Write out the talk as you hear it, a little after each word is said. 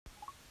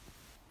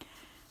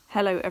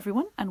Hello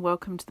everyone and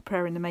welcome to the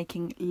Prayer in the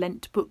Making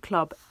Lent Book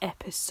Club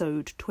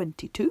episode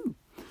 22.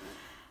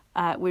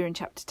 We're in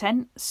chapter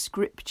 10,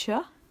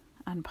 Scripture,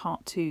 and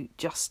part 2,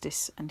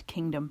 Justice and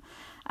Kingdom.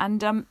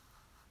 And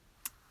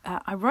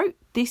I wrote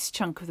this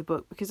chunk of the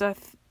book because I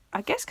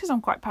guess because I'm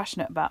quite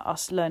passionate about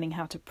us learning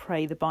how to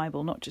pray the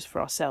Bible, not just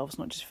for ourselves,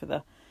 not just for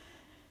the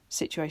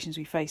situations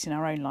we face in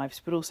our own lives,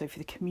 but also for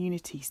the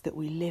communities that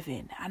we live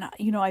in. And,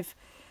 I've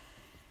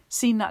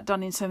seen that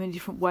done in so many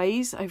different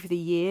ways over the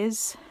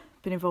years.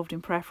 Been involved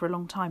in prayer for a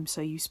long time,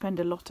 so you spend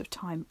a lot of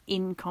time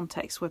in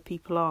context where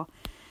people are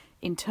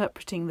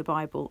interpreting the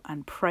Bible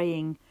and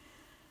praying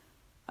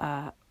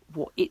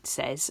what it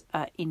says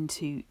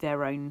into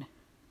their own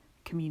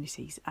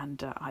communities.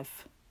 And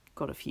I've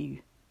got a few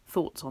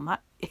thoughts on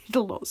that.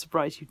 It'll not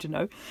surprise you to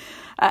know.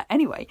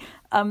 Anyway,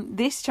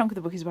 this chunk of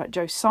the book is about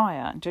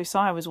Josiah. And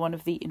Josiah was one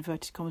of the,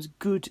 inverted commas,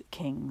 good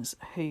kings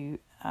who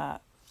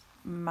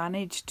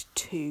managed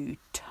to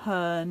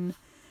turn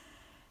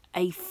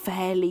a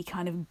fairly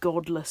kind of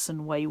godless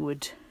and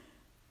wayward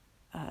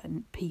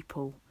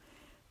people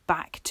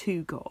back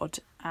to God.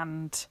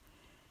 And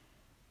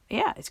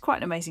yeah, it's quite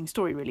an amazing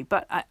story really.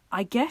 But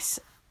I guess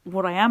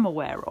what I am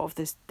aware of,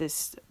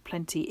 there's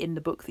plenty in the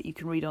book that you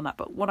can read on that,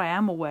 but what I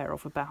am aware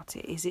of about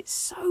it is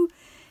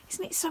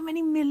isn't it so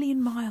many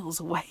million miles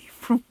away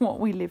from what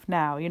we live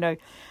now,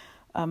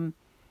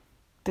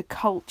 the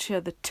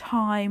culture, the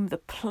time, the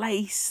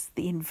place,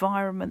 the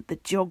environment, the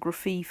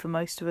geography for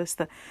most of us,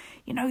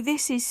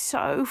 this is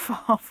so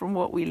far from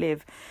what we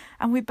live.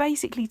 And we're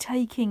basically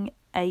taking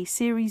a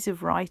series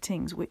of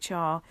writings which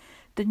are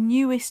the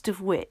newest of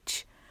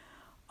which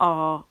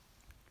are,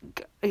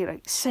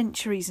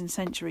 centuries and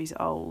centuries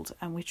old.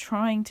 And we're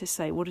trying to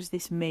say, what does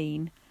this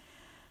mean?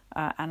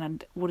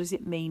 And what does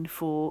it mean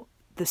for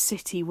the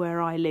city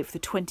where I live, the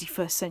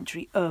 21st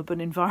century urban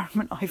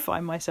environment I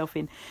find myself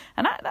in?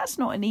 And that's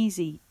not an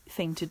easy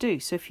thing to do.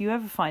 So if you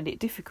ever find it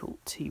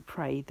difficult to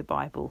pray the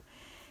Bible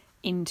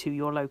into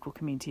your local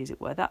community, as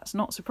it were, that's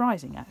not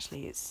surprising,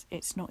 actually.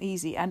 It's not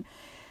easy. And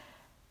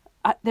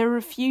there are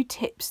a few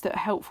tips that are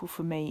helpful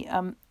for me.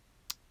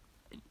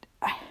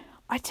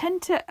 I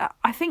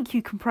think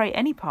you can pray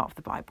any part of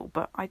the Bible,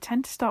 but I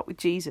tend to start with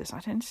Jesus. I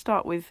tend to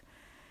start with,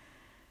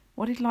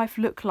 what did life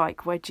look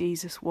like where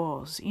Jesus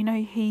was?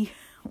 He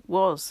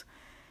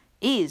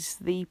is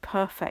the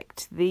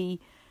perfect, the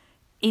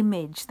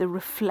image, the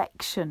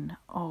reflection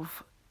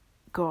of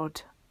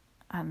God.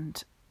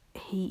 And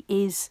he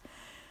is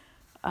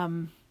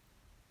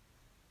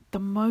the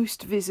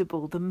most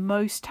visible, the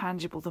most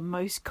tangible, the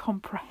most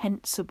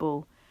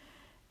comprehensible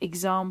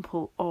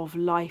example of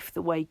life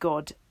the way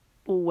God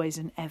always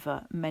and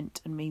ever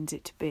meant and means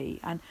it to be.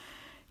 And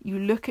you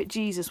look at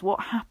Jesus,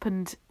 what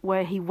happened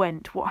where he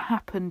went, what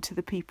happened to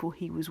the people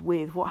he was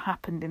with, what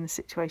happened in the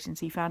situations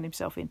he found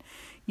himself in.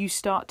 You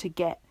start to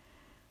get,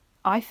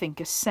 I think,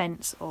 a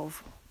sense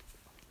of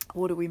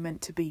what are we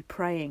meant to be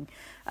praying.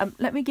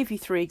 Let me give you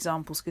 3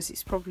 examples because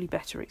it's probably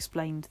better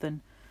explained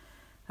than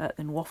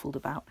waffled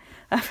about.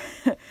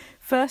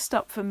 First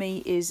up for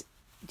me is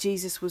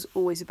Jesus was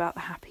always about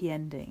the happy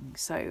ending.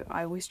 So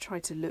I always try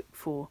to look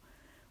for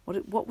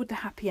what would the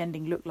happy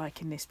ending look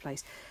like in this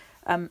place.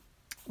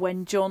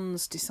 When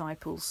John's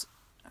disciples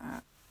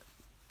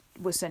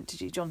were sent to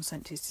Jesus, John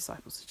sent his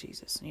disciples to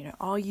Jesus.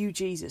 Are you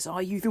Jesus?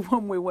 Are you the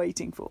one we're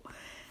waiting for?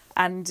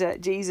 And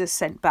Jesus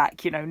sent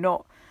back,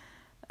 not,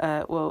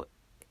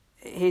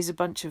 here's a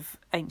bunch of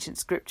ancient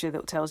scripture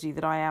that tells you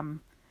that I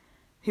am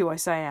who I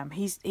say I am.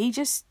 He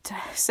just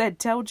said,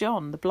 tell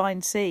John, the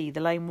blind see,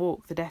 the lame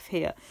walk, the deaf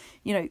hear.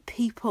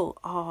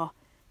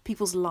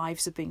 People's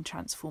lives are being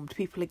transformed.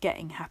 People are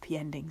getting happy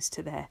endings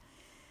to their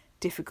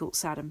difficult,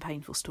 sad and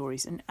painful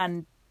stories.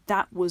 And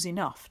that was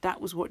enough.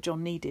 That was what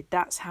John needed.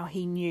 That's how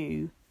he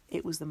knew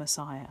it was the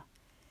Messiah.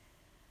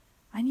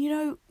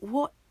 And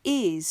what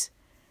is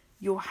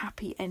your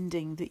happy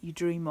ending that you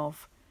dream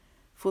of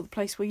for the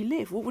place where you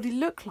live? What would it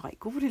look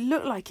like? What would it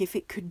look like if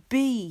it could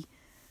be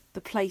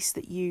the place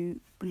that you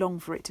long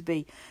for it to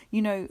be?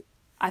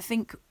 I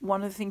think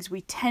one of the things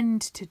we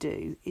tend to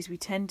do is we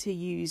tend to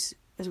use,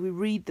 as we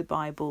read the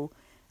Bible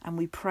and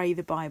we pray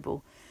the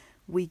Bible,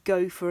 we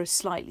go for a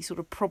slightly sort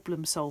of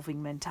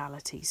problem-solving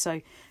mentality.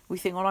 So we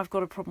think, I've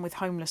got a problem with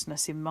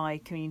homelessness in my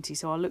community,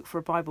 so I'll look for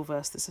a Bible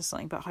verse that says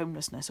something about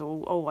homelessness.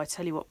 Or, I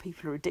tell you what,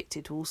 people are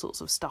addicted to all sorts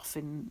of stuff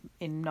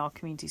in our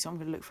community, so I'm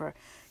going to look for a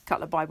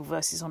couple of Bible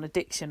verses on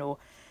addiction or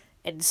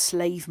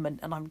enslavement,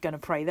 and I'm going to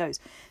pray those.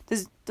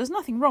 There's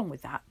nothing wrong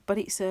with that, but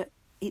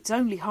it's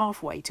only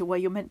halfway to where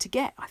you're meant to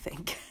get, I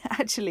think.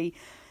 Actually,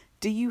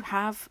 do you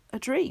have a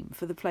dream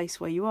for the place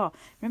where you are? I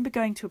remember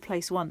going to a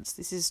place once,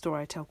 this is a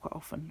story I tell quite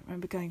often. I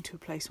remember going to a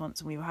place once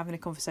and we were having a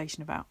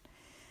conversation about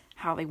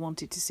how they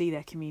wanted to see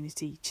their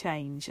community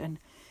change. And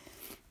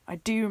I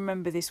do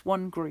remember this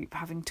one group,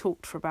 having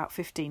talked for about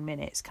 15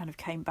 minutes, kind of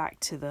came back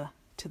to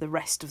the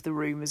rest of the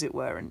room, as it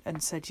were,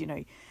 and said,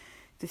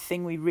 the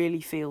thing we really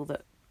feel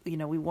that, we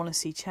want to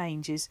see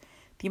change is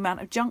the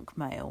amount of junk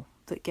mail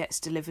that gets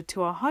delivered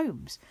to our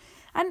homes.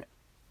 And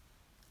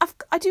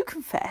I do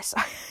confess,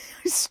 I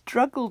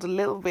struggled a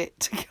little bit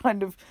to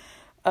kind of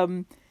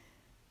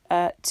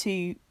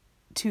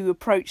to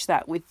approach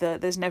that with the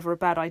there's never a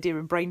bad idea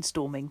in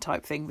brainstorming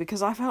type thing,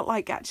 because I felt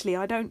like actually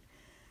I'm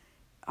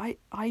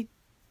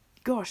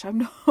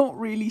not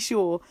really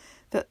sure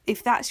that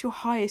if that's your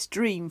highest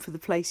dream for the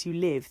place you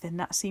live, then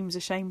that seems a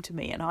shame to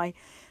me. And I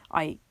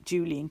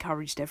duly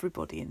encouraged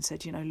everybody and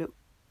said, look,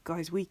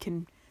 guys,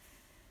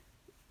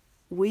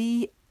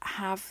 we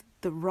have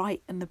the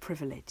right and the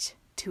privilege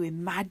to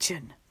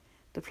imagine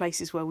the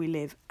places where we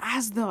live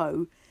as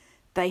though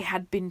they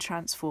had been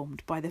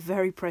transformed by the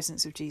very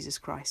presence of Jesus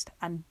Christ,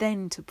 and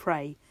then to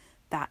pray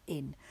that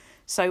in.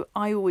 So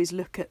I always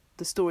look at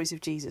the stories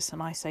of Jesus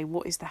and I say,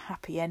 what is the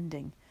happy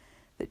ending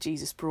that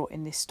Jesus brought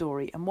in this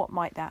story, and what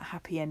might that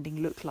happy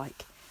ending look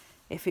like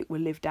if it were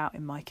lived out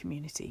in my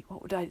community?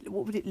 What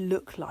would it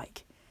look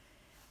like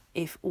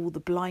if all the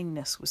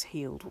blindness was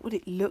healed? What would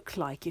it look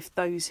like if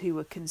those who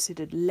were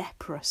considered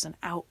leprous and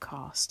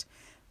outcast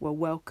were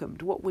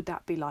welcomed? What would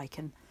that be like?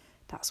 And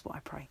that's what I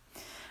pray.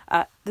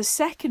 The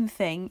second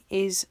thing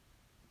is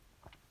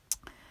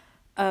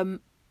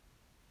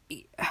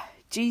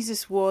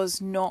Jesus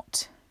was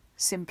not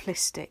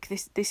simplistic.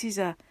 This is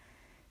a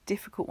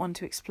difficult one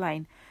to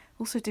explain.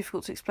 Also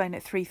difficult to explain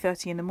at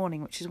 3:30 in the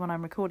morning, which is when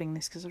I'm recording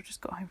this, because I've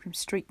just got home from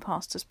street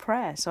pastor's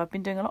prayer. So I've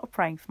been doing a lot of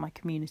praying for my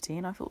community,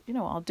 and I thought,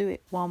 I'll do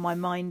it while my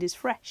mind is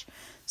fresh.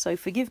 So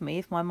forgive me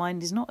if my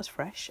mind is not as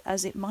fresh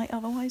as it might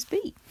otherwise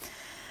be.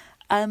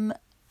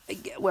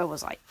 Where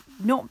was I?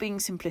 Not being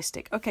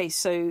simplistic. Okay,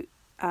 so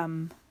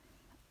there's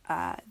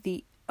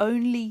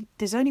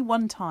only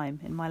one time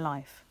in my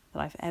life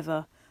that I've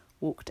ever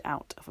walked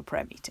out of a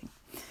prayer meeting,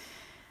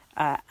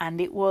 and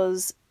it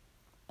was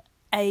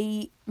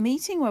a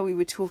meeting where we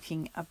were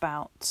talking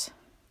about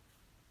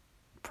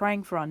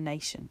praying for our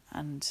nation,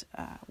 and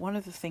one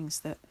of the things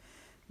that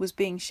was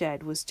being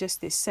shared was just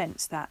this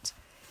sense that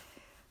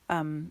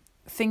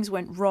things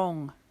went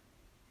wrong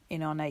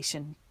in our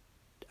nation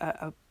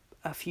a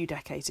few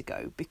decades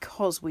ago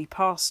because we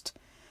passed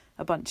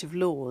a bunch of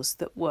laws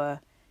that were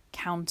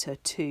counter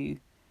to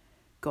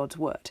God's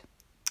word.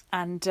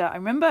 And I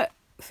remember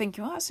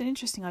thinking, that's an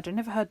interesting idea. I'd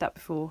never heard that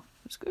before.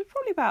 It was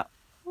probably about,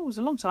 it was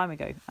a long time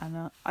ago.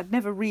 And I'd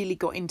never really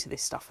got into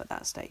this stuff at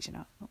that stage.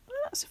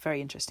 That's a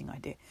very interesting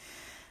idea.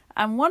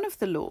 And one of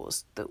the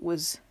laws that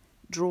was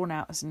drawn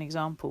out as an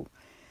example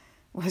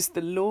was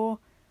the law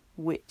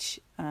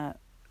which, the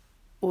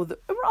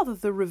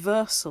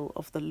reversal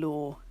of the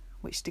law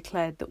which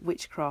declared that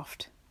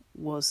witchcraft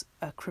was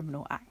a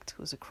criminal act,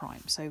 was a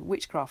crime. So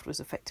witchcraft was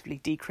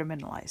effectively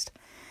decriminalised.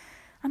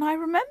 And I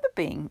remember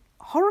being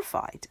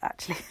horrified,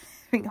 actually,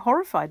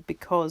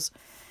 because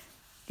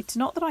it's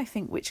not that I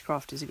think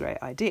witchcraft is a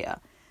great idea,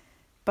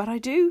 but I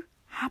do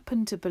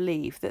happen to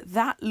believe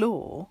that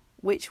law,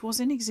 which was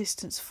in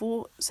existence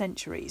for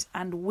centuries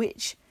and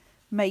which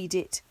made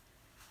it,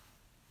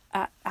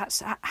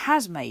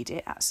 has made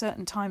it at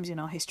certain times in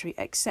our history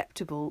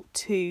acceptable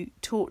to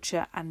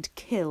torture and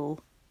kill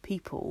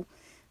people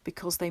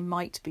because they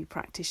might be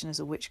practitioners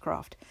of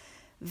witchcraft.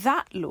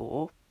 That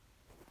law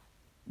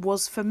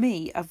was for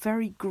me a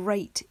very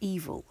great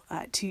evil.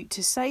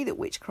 To say that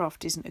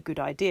witchcraft isn't a good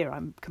idea,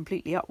 I'm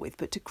completely up with,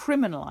 but to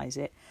criminalise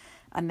it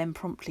and then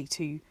promptly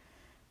to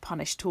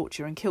punish,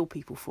 torture and kill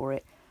people for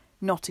it,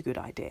 not a good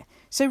idea.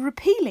 So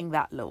repealing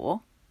that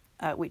law,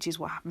 which is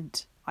what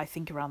happened, I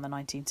think, around the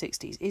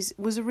 1960s,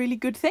 was a really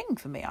good thing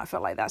for me. I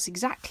felt like that's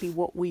exactly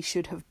what we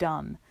should have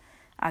done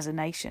as a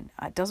nation.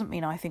 It doesn't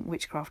mean I think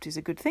witchcraft is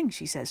a good thing,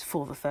 she says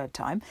for the third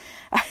time.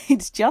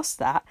 It's just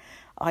that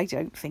I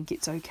don't think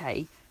it's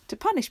okay to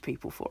punish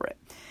people for it.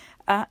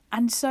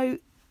 And so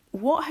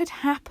what had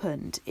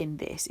happened in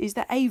this is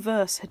that a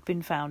verse had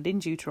been found in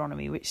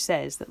Deuteronomy which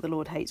says that the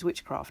Lord hates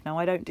witchcraft. Now,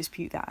 I don't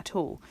dispute that at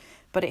all,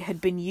 but it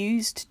had been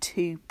used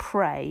to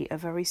pray a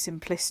very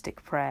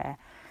simplistic prayer,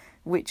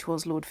 which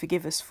was, Lord,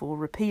 forgive us for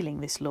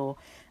repealing this law,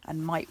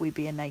 and might we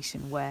be a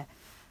nation where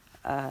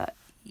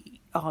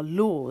our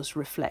laws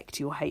reflect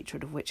your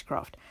hatred of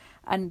witchcraft.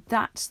 And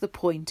that's the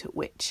point at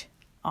which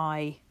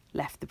I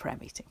left the prayer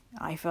meeting.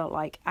 I felt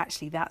like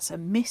actually that's a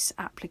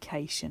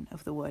misapplication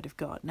of the word of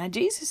God. Now,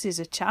 Jesus is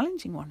a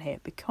challenging one here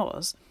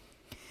because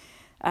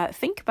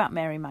think about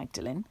Mary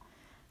Magdalene,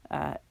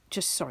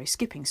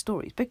 skipping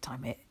stories big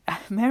time here.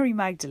 Mary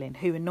Magdalene,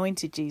 who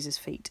anointed Jesus'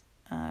 feet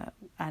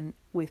and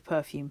with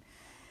perfume.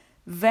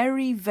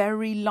 Very,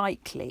 very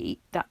likely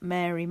that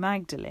Mary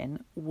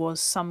Magdalene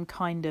was some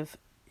kind of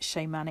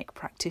shamanic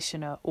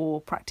practitioner or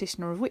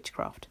practitioner of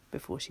witchcraft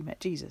before she met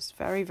Jesus.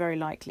 Very, very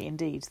likely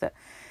indeed that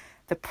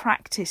the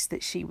practice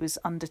that she was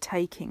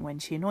undertaking when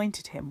she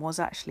anointed him was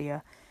actually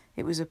a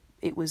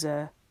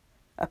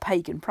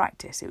pagan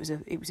practice. It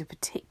was a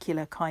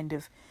particular kind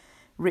of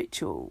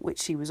ritual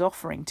which she was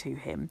offering to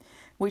him,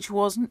 which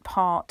wasn't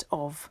part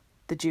of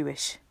the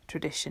Jewish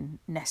tradition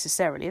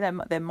necessarily.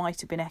 There might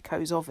have been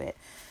echoes of it,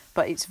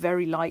 but it's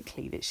very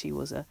likely that she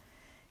was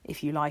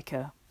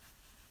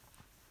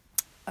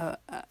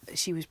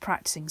she was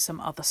practicing some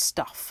other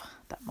stuff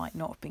that might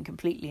not have been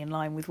completely in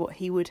line with what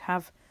he would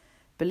have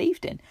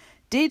believed in.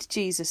 Did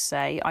Jesus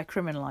say, I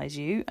criminalise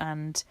you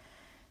and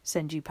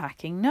send you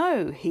packing?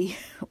 No, he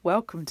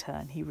welcomed her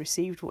and he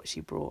received what she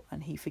brought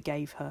and he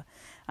forgave her.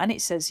 And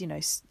it says,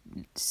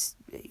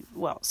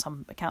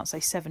 some accounts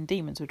say 7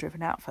 demons were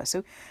driven out of her.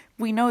 So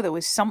we know there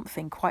was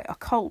something quite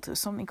occult, or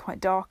something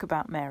quite dark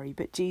about Mary,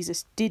 but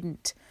Jesus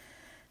didn't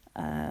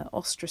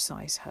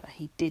ostracise her.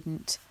 He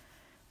didn't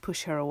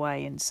push her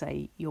away and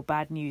say, you're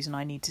bad news and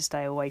I need to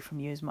stay away from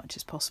you as much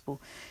as possible.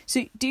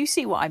 So do you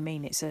see what I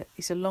mean? It's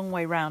a long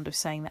way round of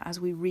saying that as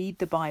we read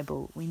the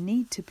Bible, we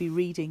need to be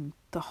reading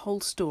the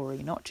whole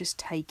story, not just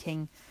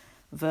taking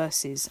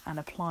verses and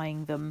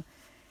applying them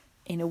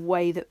in a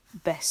way that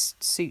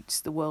best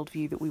suits the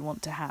worldview that we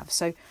want to have.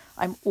 So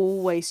I'm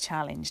always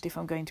challenged, if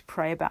I'm going to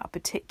pray about a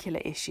particular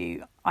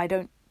issue, I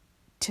don't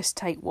just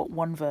take what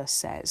one verse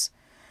says.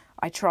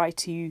 I try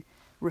to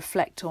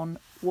reflect on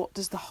what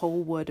does the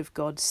whole word of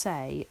God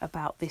say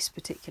about this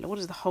particular, what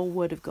does the whole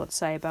word of God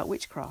say about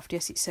witchcraft?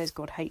 Yes, it says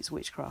God hates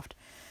witchcraft,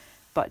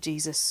 but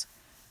Jesus,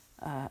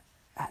 one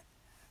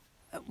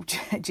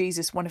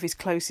of his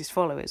closest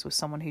followers, was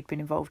someone who'd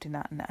been involved in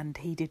that, and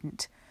he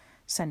didn't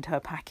send her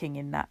packing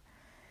in that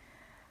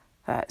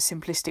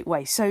simplistic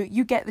way. So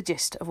you get the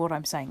gist of what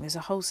I'm saying. There's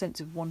a whole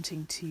sense of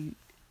wanting to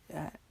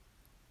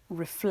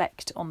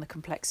reflect on the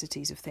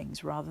complexities of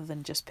things rather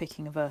than just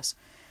picking a verse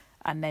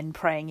and then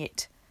praying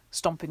it,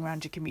 stomping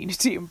around your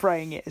community and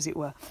praying it, as it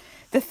were.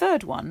 The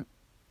third one,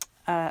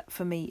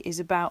 for me, is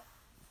about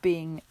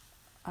being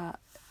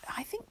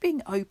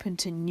open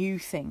to new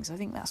things. I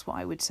think that's what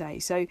I would say.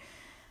 So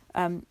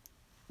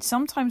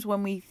sometimes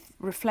when we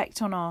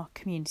reflect on our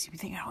community, we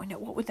think,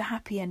 what would the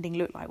happy ending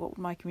look like? What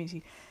would my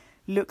community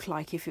look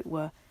like if it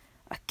were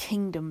a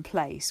kingdom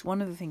place?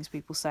 One of the things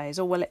people say is,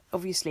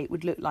 obviously it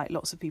would look like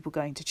lots of people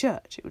going to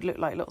church. It would look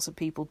like lots of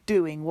people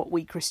doing what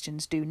we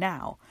Christians do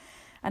now.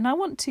 And I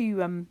want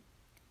to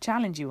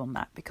challenge you on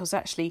that, because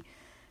actually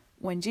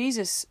when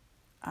Jesus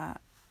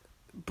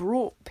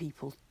brought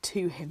people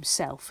to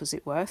himself, as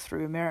it were,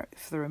 through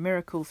a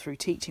miracle, through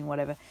teaching,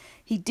 whatever,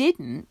 he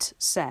didn't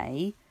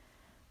say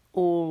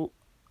all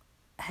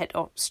head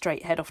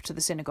off to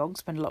the synagogue,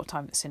 spend a lot of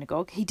time at the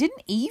synagogue. He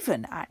didn't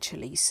even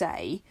actually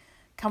say,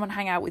 come and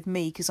hang out with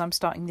me because I'm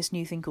starting this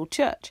new thing called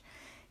church.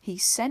 He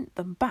sent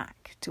them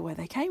back to where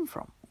they came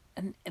from.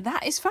 And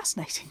that is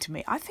fascinating to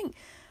me. I think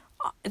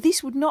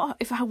this would not,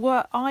 if I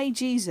were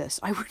Jesus,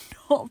 I would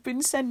not have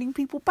been sending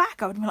people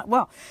back. I would be like,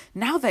 well,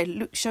 now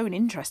they show an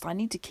interest. I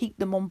need to keep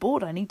them on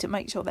board. I need to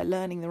make sure they're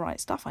learning the right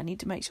stuff. I need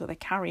to make sure they're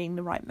carrying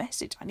the right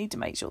message. I need to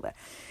make sure that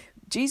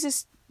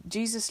Jesus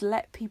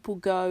let people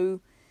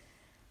go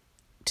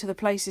to the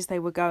places they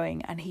were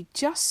going, and he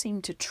just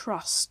seemed to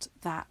trust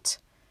that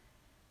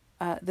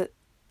that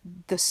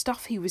the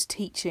stuff he was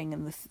teaching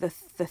and the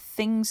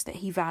things that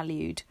he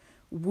valued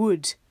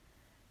would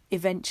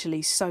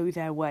eventually sow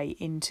their way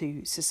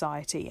into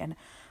society. And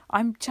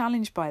I'm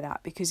challenged by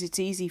that, because it's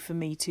easy for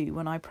me to,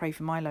 when I pray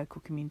for my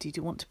local community,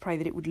 to want to pray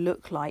that it would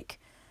look like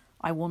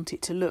I want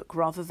it to look,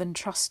 rather than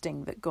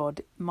trusting that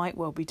God might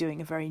well be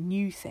doing a very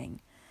new thing.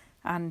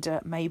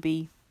 And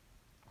maybe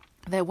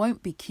there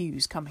won't be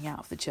queues coming out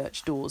of the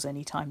church doors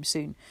anytime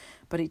soon,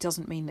 but it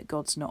doesn't mean that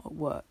God's not at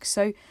work.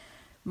 So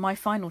my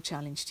final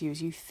challenge to you,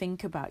 as you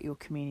think about your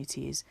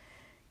community, is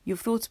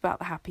you've thought about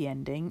the happy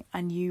ending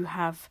and you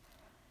have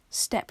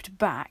stepped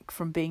back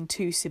from being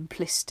too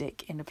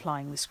simplistic in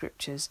applying the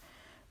scriptures.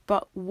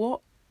 But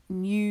what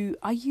new,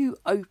 are you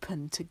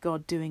open to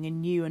God doing a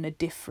new and a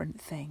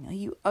different thing? Are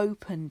you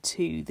open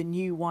to the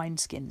new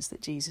wineskins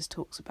that Jesus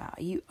talks about?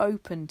 Are you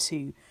open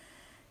to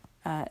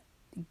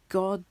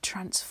God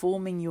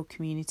transforming your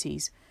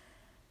community,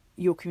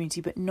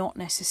 but not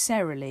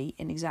necessarily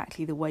in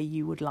exactly the way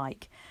you would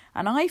like?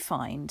 And I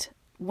find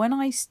when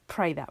I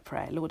pray that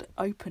prayer, Lord,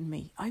 open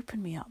me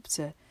up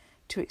to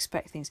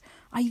expect things,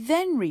 I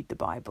then read the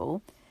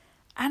Bible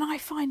and I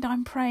find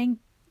I'm praying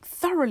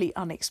thoroughly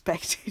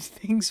unexpected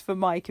things for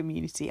my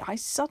community. I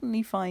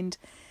suddenly find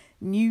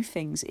new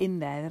things in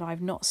there that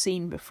I've not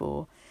seen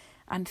before,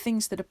 and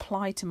things that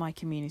apply to my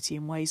community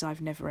in ways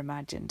I've never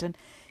imagined. And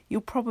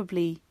you'll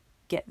probably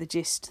get the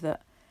gist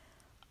that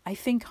I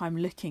think I'm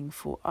looking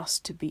for us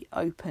to be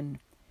open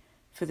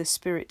for the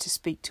Spirit to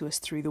speak to us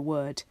through the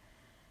Word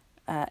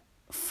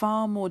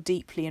far more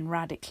deeply and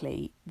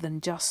radically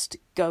than just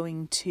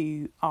going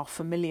to our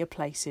familiar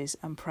places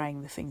and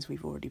praying the things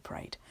we've already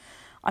prayed.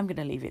 I'm going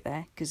to leave it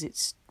there because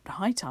it's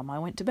high time I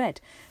went to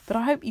bed. But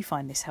I hope you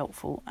find this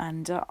helpful,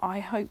 and I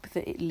hope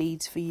that it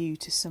leads for you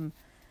to some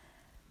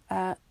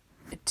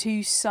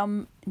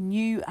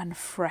new and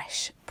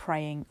fresh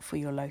praying for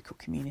your local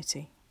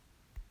community.